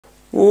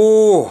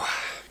Oh,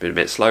 been a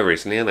bit slow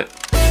recently, hasn't it?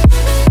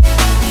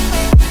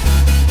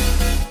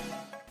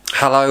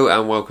 Hello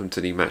and welcome to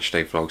the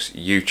MatchDayVlogs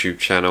YouTube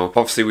channel.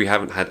 Obviously we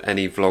haven't had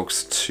any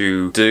vlogs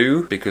to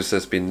do because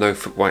there's been no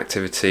football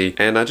activity,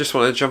 and I just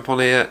wanted to jump on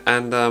here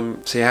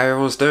and see how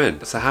everyone's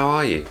doing. So how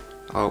are you?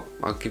 I'll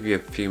give you a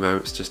few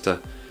moments just to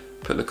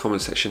put in the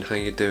comment section how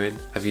you're doing.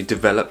 Have you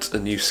developed a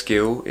new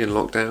skill in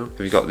lockdown?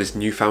 Have you got this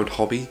newfound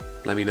hobby?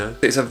 Let me know.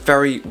 It's a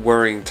very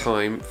worrying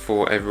time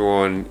for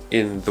everyone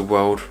in the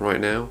world right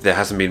now. There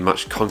hasn't been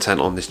much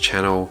content on this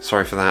channel.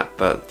 Sorry for that,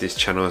 but this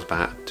channel is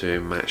about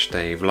doing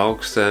Matchday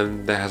vlogs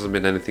and there hasn't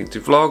been anything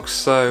to vlog,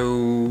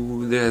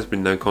 so there has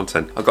been no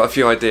content. I've got a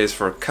few ideas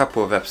for a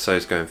couple of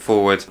episodes going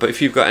forward, but if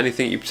you've got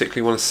anything you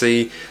particularly want to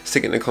see,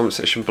 stick it in the comment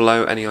section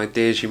below. Any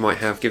ideas you might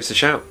have, give us a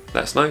shout.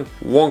 Let us know.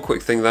 One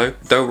quick thing though,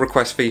 don't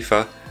request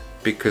FIFA,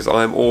 because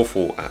I'm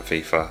awful at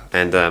FIFA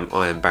and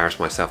I embarrass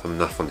myself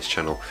enough on this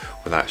channel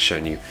without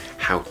showing you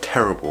how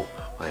terrible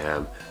I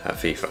am at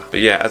FIFA. But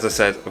yeah, as I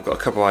said, I've got a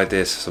couple of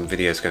ideas for some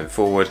videos going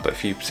forward, but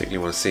if you particularly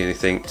want to see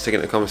anything, stick it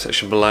in the comment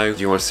section below.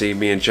 Do you want to see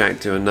me and Jack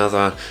do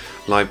another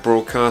live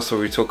broadcast where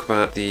we talk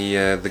about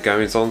the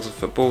goings-ons of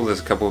football?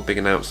 There's a couple of big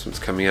announcements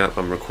coming up.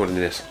 I'm recording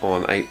this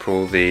on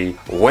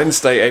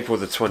Wednesday, April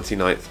the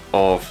 29th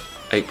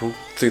of April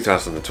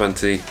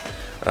 2020.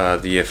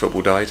 The year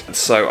football died.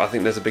 So I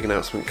think there's a big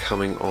announcement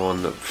coming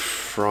on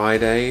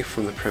Friday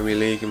from the Premier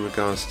League in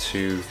regards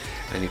to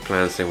any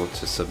plans they want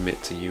to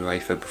submit to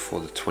UEFA before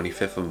the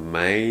 25th of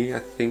May, I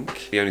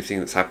think. The only thing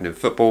that's happened in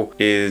football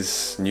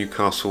is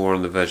Newcastle are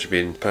on the verge of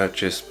being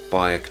purchased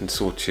by a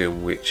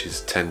consortium which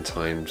is 10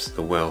 times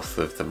the wealth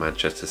of the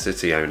Manchester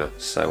City owner.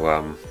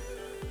 So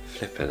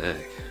flipping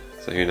heck.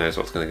 So who knows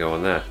what's going to go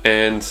on there.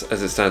 And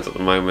as it stands at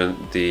the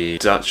moment, the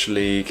Dutch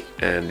League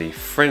and the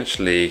French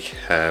League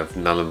have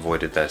null and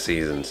voided their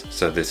seasons.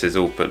 So this is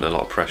all putting a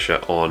lot of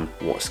pressure on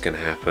what's going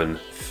to happen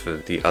for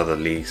the other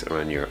leagues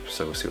around Europe.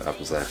 So we'll see what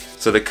happens there.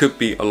 So there could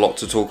be a lot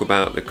to talk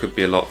about. There could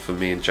be a lot for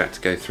me and Jack to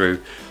go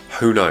through.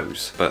 Who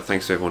knows? But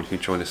thanks to everyone who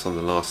joined us on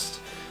the last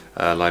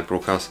live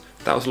broadcast.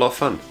 That was a lot of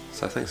fun.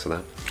 So thanks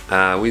for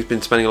that. We've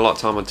been spending a lot of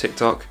time on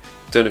TikTok,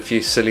 doing a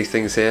few silly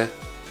things here.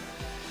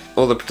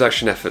 All the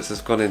production efforts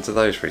has gone into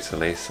those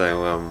recently,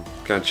 so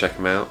go and check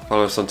them out.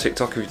 Follow us on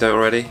TikTok if you don't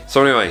already.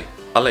 So anyway,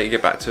 I'll let you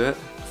get back to it.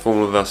 For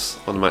all of us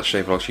on the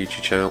MatchDayVlogs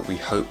YouTube channel, we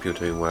hope you're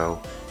doing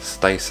well.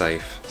 Stay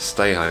safe,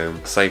 stay home,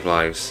 save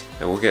lives,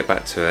 and we'll get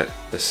back to it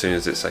as soon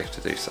as it's safe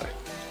to do so.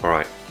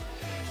 Alright,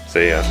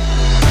 see ya.